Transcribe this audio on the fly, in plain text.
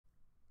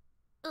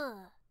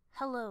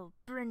Hello,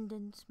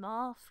 Brendan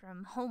Small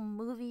from Home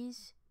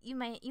Movies. You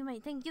might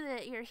think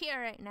that you're here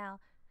right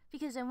now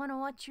because I want to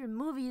watch your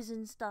movies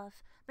and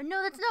stuff. But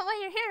no, that's not why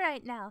you're here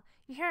right now.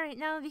 You're here right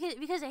now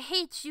because I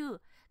hate you.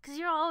 Because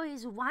you're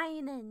always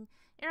whining.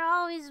 You're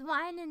always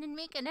whining and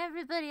making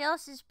everybody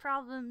else's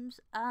problems,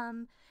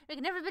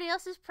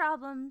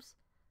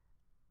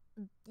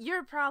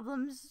 your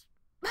problems.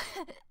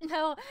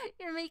 No,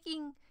 you're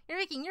making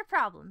your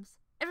problems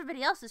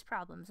everybody else's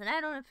problems, and I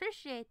don't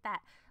appreciate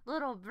that.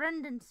 Little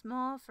Brendan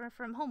Small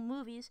from Home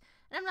Movies,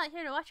 and I'm not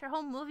here to watch your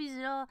home movies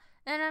at all,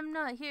 and I'm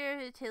not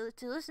here to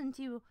listen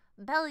to you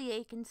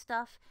bellyache and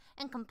stuff,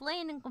 and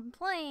complain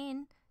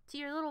to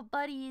your little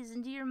buddies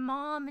and to your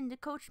mom and to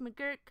Coach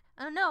McGurk.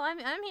 Oh no, I'm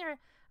here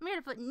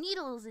to put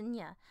needles in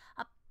ya.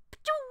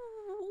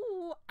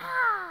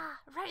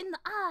 Right in the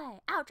eye.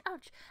 Ouch,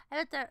 ouch.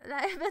 I bet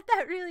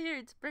that really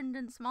hurts.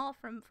 Brendan Small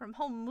from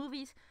Home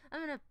Movies.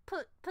 I'm gonna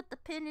put the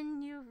pin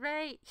in you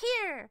right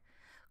here.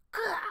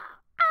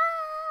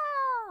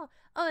 Ow!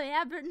 Oh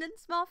yeah, Brendan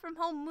Small from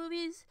Home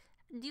Movies.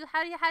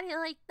 How do you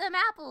like them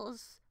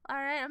apples? All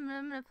right, I'm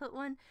gonna put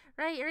one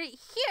right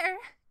here.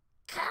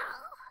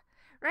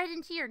 Right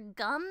into your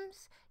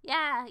gums.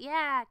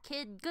 Yeah,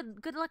 kid.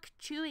 Good luck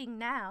chewing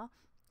now.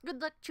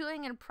 Good luck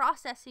chewing and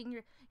processing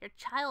your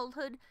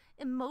childhood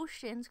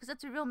emotions, because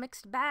that's a real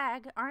mixed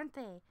bag, aren't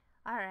they?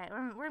 All right,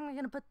 where am I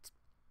gonna put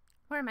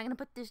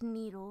this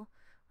needle?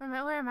 Where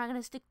am I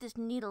gonna stick this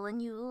needle in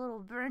you, little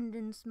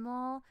Brendan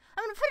Small?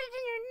 I'm gonna put it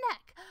in your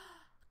neck.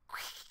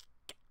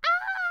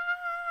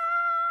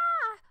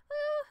 Ah!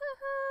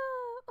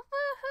 Woo-hoo-hoo!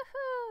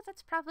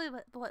 That's probably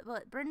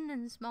what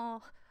Brendan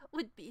Small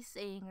would be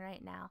saying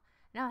right now.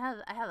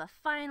 Now I have a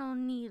final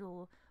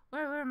needle.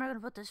 Where am I gonna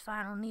put this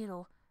final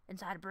needle?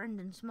 Inside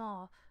Brendan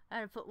Small. I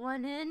had to put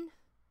one in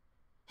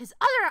his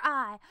other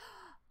eye.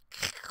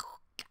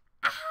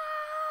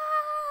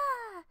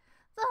 Ah!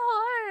 The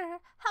horror!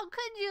 How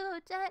could you,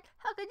 Jet?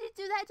 How could you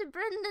do that to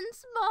Brendan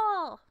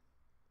Small?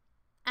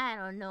 I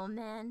don't know,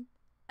 man.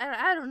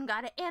 I don't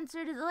got an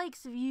answer to the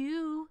likes of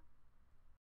you.